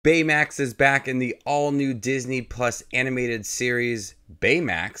Baymax is back in the all-new Disney Plus animated series,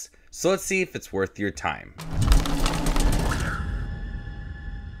 Baymax, so let's see if it's worth your time.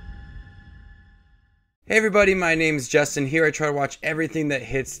 Hey everybody, my name's Justin here. I try to watch everything that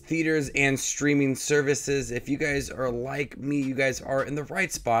hits theaters and streaming services. If you guys are like me, you guys are in the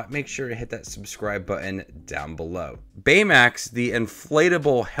right spot. Make sure to hit that subscribe button down below. Baymax, the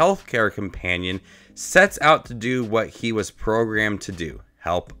inflatable healthcare companion, sets out to do what he was programmed to do: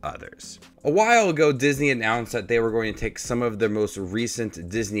 help others. A while ago, Disney announced that they were going to take some of their most recent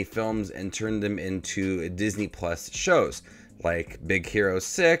Disney films and turn them into Disney Plus shows, like Big Hero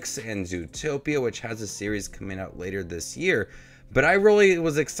 6 and Zootopia, which has a series coming out later this year. But I really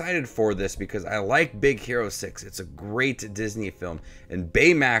was excited for this because I like Big Hero 6. It's a great Disney film, and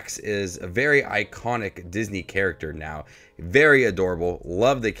Baymax is a very iconic Disney character now. Very adorable,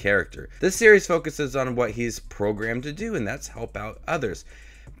 love the character. This series focuses on what he's programmed to do, and that's help out others.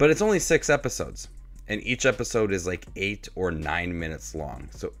 But it's only 6 episodes, and each episode is like 8 or 9 minutes long,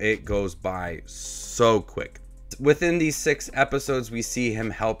 so it goes by so quick. Within these 6 episodes, we see him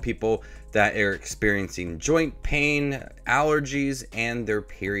help people that are experiencing joint pain, allergies, and their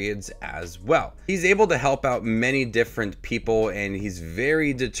periods as well. He's able to help out many different people, and he's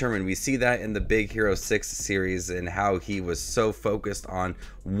very determined. We see that in the Big Hero 6 series and how he was so focused on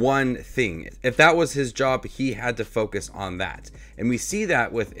one thing. If that was his job, he had to focus on that. And we see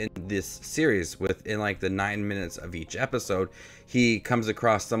that within this series, within like the 9 minutes of each episode. He comes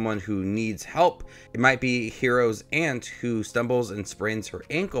across someone who needs help. It might be Hero's aunt who stumbles and sprains her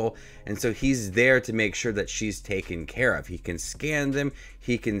ankle, and so he's there to make sure that she's taken care of. He can scan them,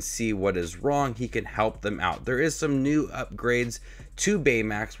 he can see what is wrong, he can help them out. There is some new upgrades to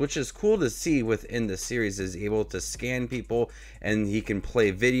Baymax, which is cool to see within the series. Is able to scan people, and he can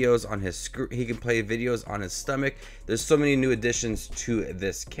play videos on his stomach. There's so many new additions to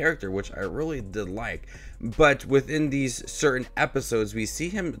this character, which I really did like. But within these certain episodes, we see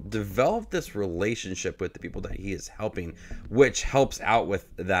him develop this relationship with the people that he is helping, which helps out with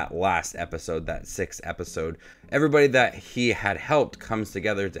that last episode, that 6th episode. Everybody that he had helped comes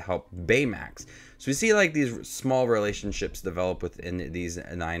together to help Baymax. So we see like these small relationships develop within these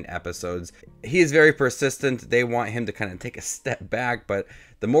 9 episodes. He is very persistent. They want him to kind of take a step back, but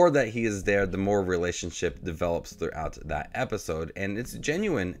the more that he is there, the more relationship develops throughout that episode. And it's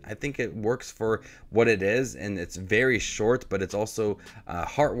genuine. I think it works for what it is, and it's very short, but it's also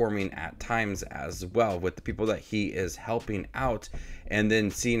heartwarming at times as well with the people that he is helping out, and then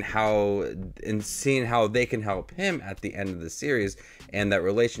seeing how they can help him at the end of the series, and that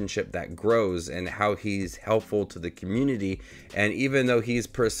relationship that grows, and how he's helpful to the community. And even though he's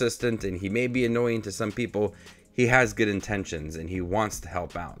persistent and he may be annoying to some people, he has good intentions and he wants to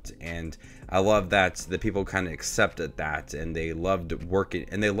help out. And I love that the people kind of accepted that, and they loved working,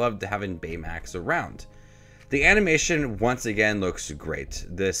 and they loved having Baymax around. The animation once again looks great.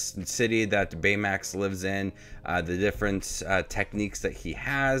 This city that Baymax lives in, the different techniques that he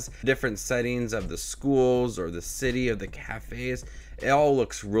has, different settings of the schools or the city of the cafes, it all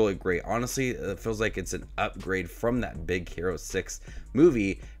looks really great. Honestly, it feels like it's an upgrade from that Big Hero 6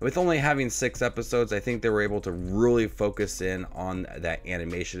 movie. With only having 6 episodes, I think they were able to really focus in on that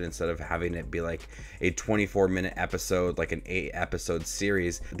animation instead of having it be like a 24-minute episode, like an 8-episode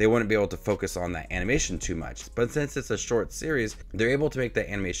series. They wouldn't be able to focus on that animation too much. But since it's a short series, they're able to make that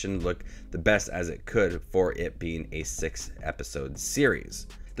animation look the best as it could for it being a 6-episode series.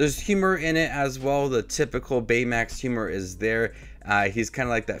 There's humor in it as well. The typical Baymax humor is there. He's kind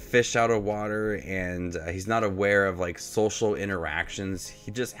of like that fish out of water, and he's not aware of like social interactions. He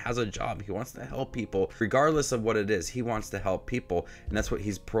just has a job. He wants to help people regardless of what it is. He wants to help people, and that's what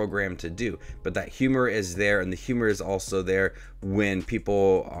he's programmed to do. But that humor is there, and the humor is also there when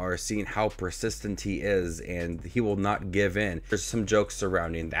people are seeing how persistent he is, and he will not give in. There's some jokes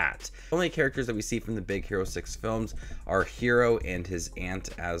surrounding that. The only characters that we see from the Big Hero 6 films are Hero and his aunt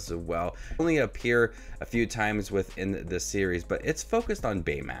as well. Only appear a few times within the series, but it's focused on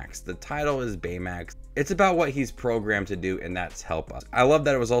Baymax. The title is Baymax. It's about what he's programmed to do, and that's help us. I love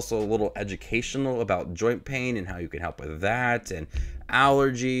that it was also a little educational about joint pain and how you can help with that, and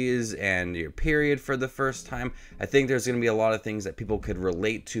allergies and your period for the first time. I think there's going to be a lot of things that people could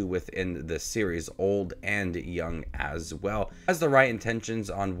relate to within the series, old and young as well. It has the right intentions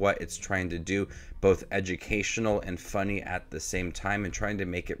on what it's trying to do, both educational and funny at the same time, and trying to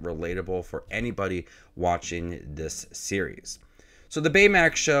make it relatable for anybody watching this series. So the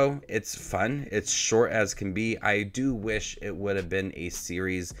Baymax show, it's fun. It's short as can be. I do wish it would have been a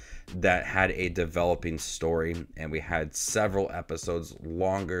series that had a developing story, and we had several episodes,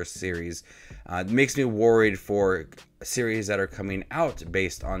 longer series. It makes me worried for series that are coming out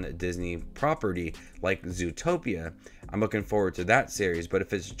based on Disney property like Zootopia. I'm looking forward to that series, but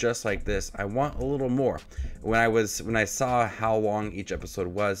if it's just like this, I want a little more. When I saw how long each episode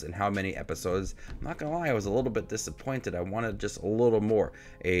was and how many episodes, I'm not gonna lie, I was a little bit disappointed. I wanted just a little more,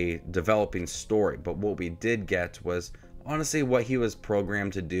 a developing story. But what we did get was honestly what he was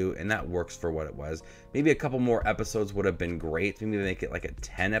programmed to do, and that works for what it was. Maybe a couple more episodes would have been great. Maybe make it like a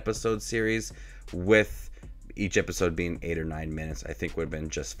 10 episode series with each episode being 8 or 9 minutes, I think would have been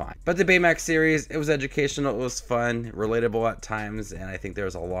just fine. But the Baymax series, it was educational, it was fun, relatable at times, and I think there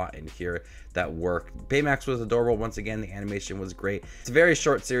was a lot in here that worked. Baymax was adorable. Once again, the animation was great. It's a very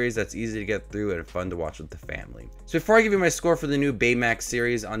short series that's easy to get through and fun to watch with the family. So before I give you my score for the new Baymax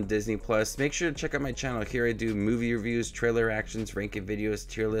series on Disney Plus, make sure to check out my channel. Here I do movie reviews, trailer reactions, ranking videos,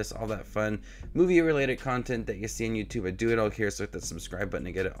 tier lists, all that fun movie related content that you see on YouTube. I do it all here, so hit that subscribe button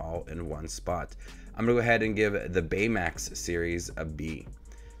to get it all in one spot. I'm going to go ahead and give the Baymax series a B.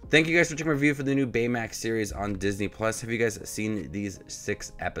 Thank you guys for checking my review for the new Baymax series on Disney Plus. Have you guys seen these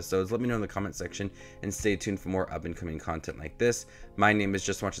 6 episodes? Let me know in the comment section, and stay tuned for more up and coming content like this. My name is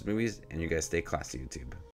Just Watches Movies, and you guys stay classy, YouTube.